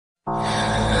In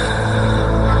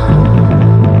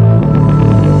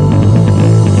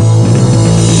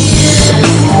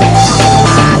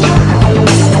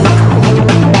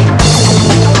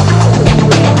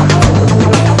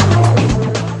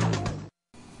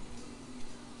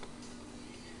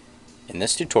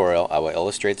this tutorial, I will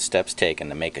illustrate the steps taken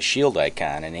to make a shield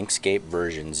icon in Inkscape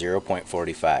version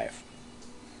 0.45.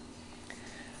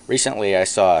 Recently, I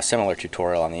saw a similar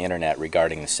tutorial on the internet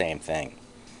regarding the same thing.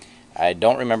 I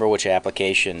don't remember which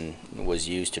application was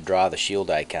used to draw the shield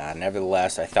icon.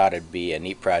 Nevertheless, I thought it'd be a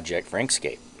neat project for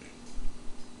Inkscape.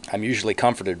 I'm usually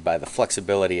comforted by the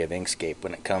flexibility of Inkscape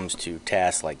when it comes to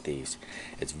tasks like these.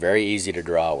 It's very easy to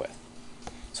draw with.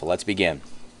 So let's begin.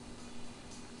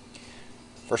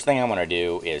 First thing I'm going to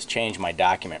do is change my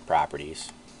document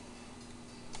properties.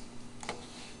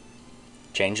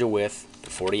 Change the width to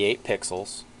 48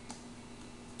 pixels.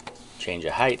 Change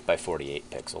the height by 48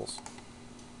 pixels.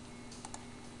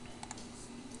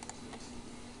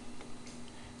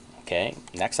 Okay,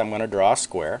 next I'm going to draw a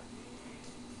square.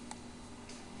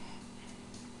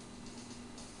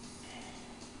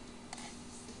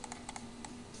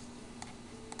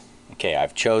 Okay,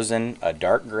 I've chosen a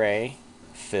dark gray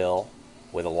fill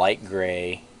with a light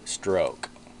gray stroke.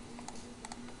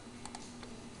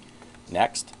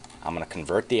 Next, I'm going to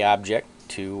convert the object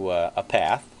to a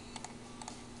path,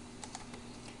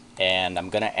 and I'm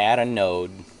going to add a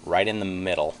node right in the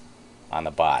middle on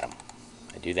the bottom.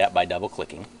 I do that by double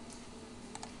clicking.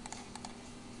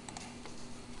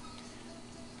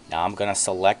 Now I'm going to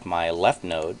select my left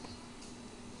node,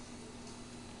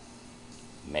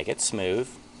 make it smooth,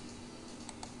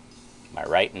 my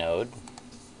right node,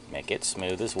 make it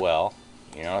smooth as well.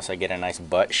 You notice I get a nice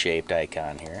butt shaped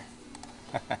icon here.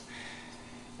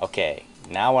 Okay,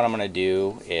 now what I'm going to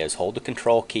do is hold the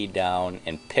control key down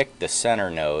and pick the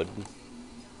center node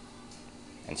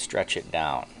and stretch it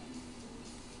down.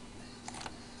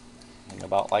 And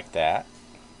about like that.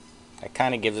 That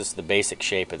kind of gives us the basic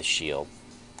shape of the shield.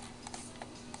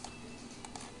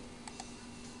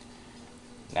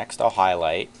 Next I'll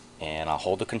highlight, and I'll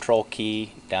hold the control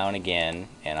key down again,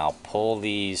 and I'll pull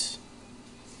these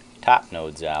top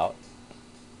nodes out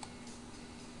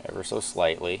ever so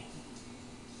slightly,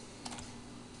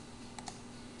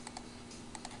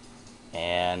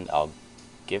 and I'll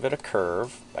give it a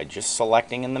curve by just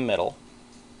selecting in the middle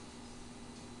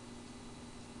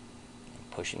and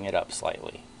pushing it up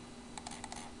slightly.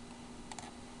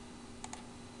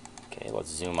 Okay, let's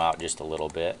zoom out just a little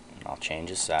bit, and I'll change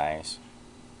the size.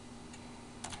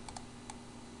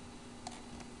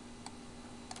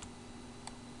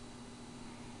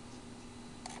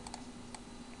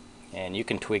 And you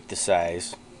can tweak the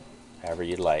size however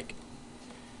you'd like.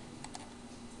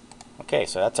 Okay,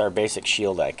 so that's our basic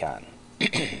shield icon.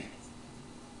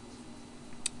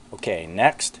 Okay,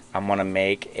 next I'm going to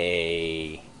make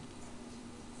a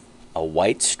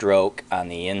white stroke on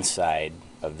the inside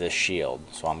of this shield.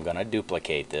 So I'm going to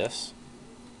duplicate this.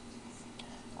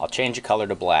 I'll change the color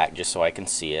to black just so I can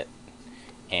see it.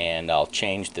 And I'll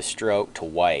change the stroke to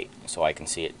white so I can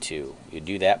see it too. You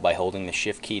do that by holding the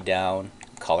shift key down,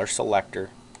 color selector,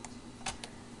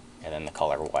 and then the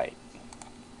color white.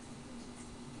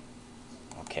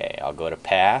 Okay, I'll go to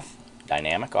path,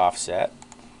 dynamic offset.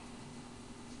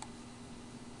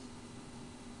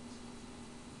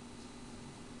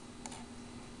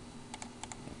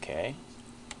 Okay,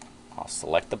 I'll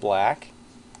select the black,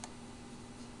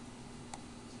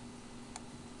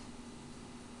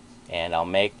 and I'll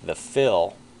make the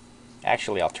fill,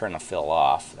 actually I'll turn the fill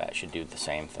off, that should do the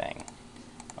same thing.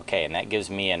 Okay, and that gives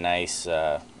me a nice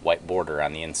white border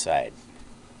on the inside.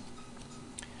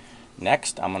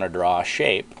 Next, I'm going to draw a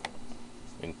shape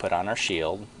we can put on our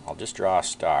shield. I'll just draw a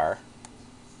star.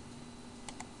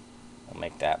 We'll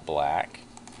make that black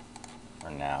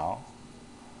for now.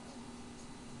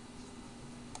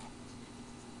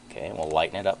 Okay, we'll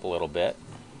lighten it up a little bit.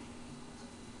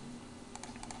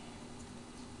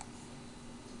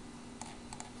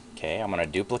 Okay, I'm going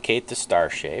to duplicate the star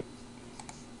shape.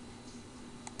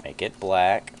 Make it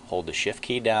black, hold the shift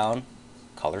key down,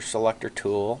 color selector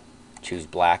tool, choose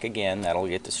black again, that'll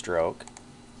get the stroke.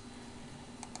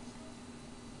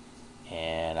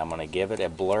 And I'm going to give it a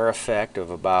blur effect of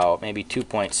about maybe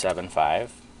 2.75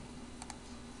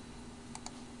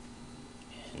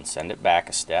 and send it back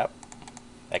a step.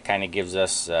 That kind of gives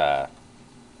us a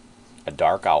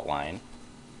dark outline.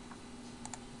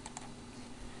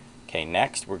 Okay,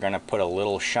 next we're going to put a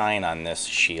little shine on this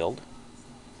shield.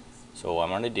 So what I'm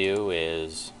going to do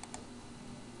is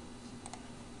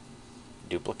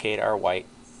duplicate our white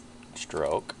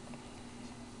stroke,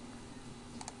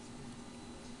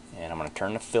 and I'm going to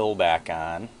turn the fill back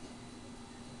on,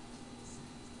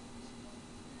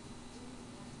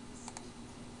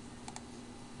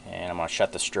 going to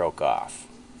shut the stroke off.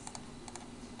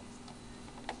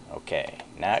 Okay,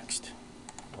 next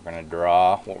we're going to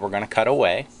draw what we're going to cut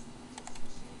away.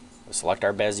 We'll select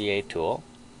our Bezier tool.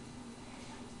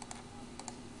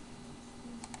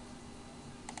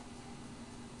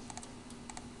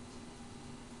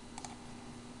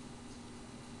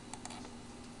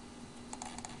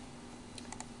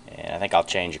 And I think I'll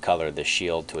change the color of the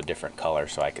shield to a different color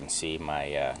so I can see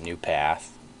my new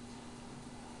path.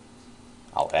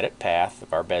 I'll edit path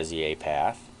of our Bezier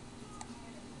path,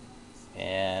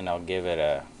 and I'll give it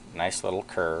a nice little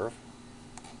curve.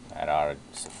 That ought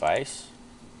to suffice.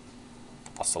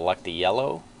 I'll select the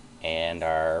yellow and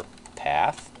our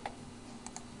path.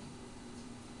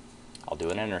 I'll do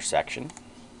an intersection.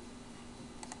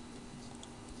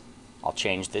 I'll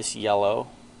change this yellow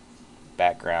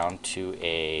background to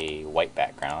a white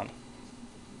background,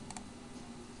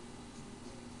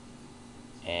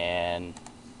 and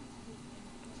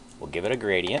we'll give it a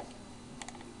gradient,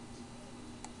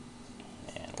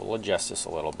 and we'll adjust this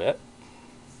a little bit.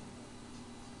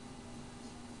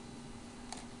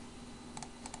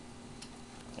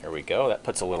 There we go, that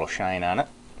puts a little shine on it.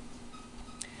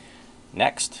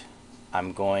 Next,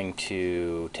 I'm going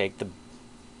to take the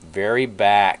very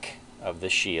back of the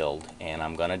shield and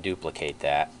I'm going to duplicate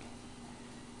that.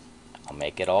 I'll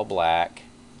make it all black,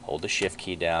 hold the shift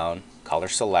key down, color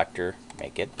selector,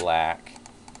 make it black,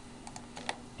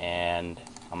 and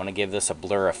I'm going to give this a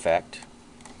blur effect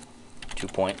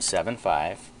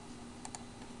 2.75.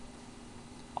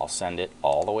 I'll send it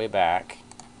all the way back.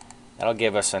 That'll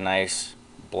give us a nice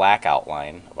black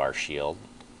outline of our shield.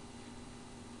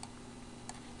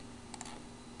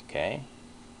 Okay.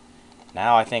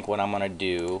 Now I think what I'm going to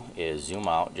do is zoom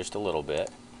out just a little bit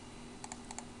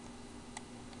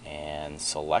and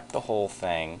select the whole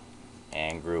thing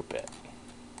and group it.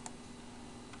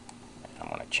 And I'm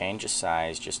going to change the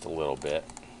size just a little bit.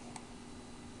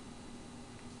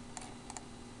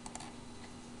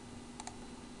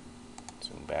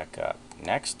 Zoom back up.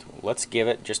 Next, let's give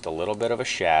it just a little bit of a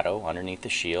shadow underneath the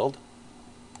shield.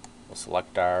 We'll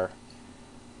select our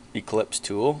Eclipse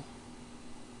tool,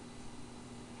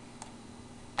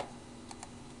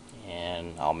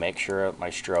 and I'll make sure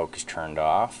my stroke is turned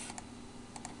off,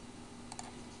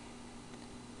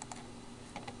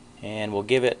 and we'll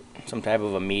give it some type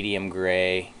of a medium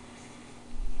gray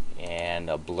and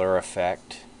a blur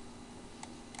effect,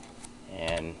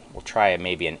 and we'll try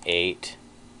maybe an 8.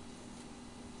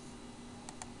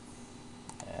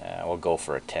 We'll go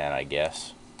for a 10, I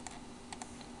guess.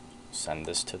 Send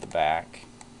this to the back,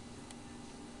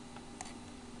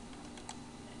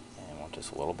 and I want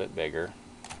this a little bit bigger.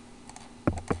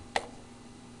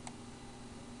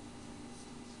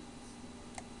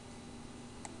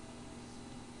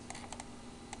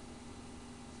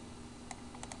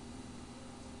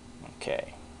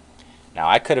 Okay, now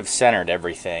I could have centered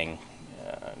everything,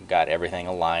 got everything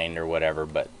aligned or whatever,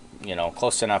 but you know,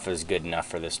 close enough is good enough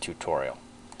for this tutorial.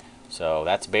 So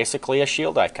that's basically a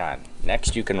shield icon.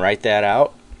 Next, you can write that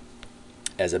out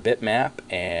as a bitmap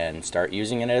and start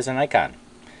using it as an icon.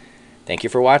 Thank you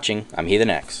for watching. I'm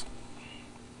heathenX.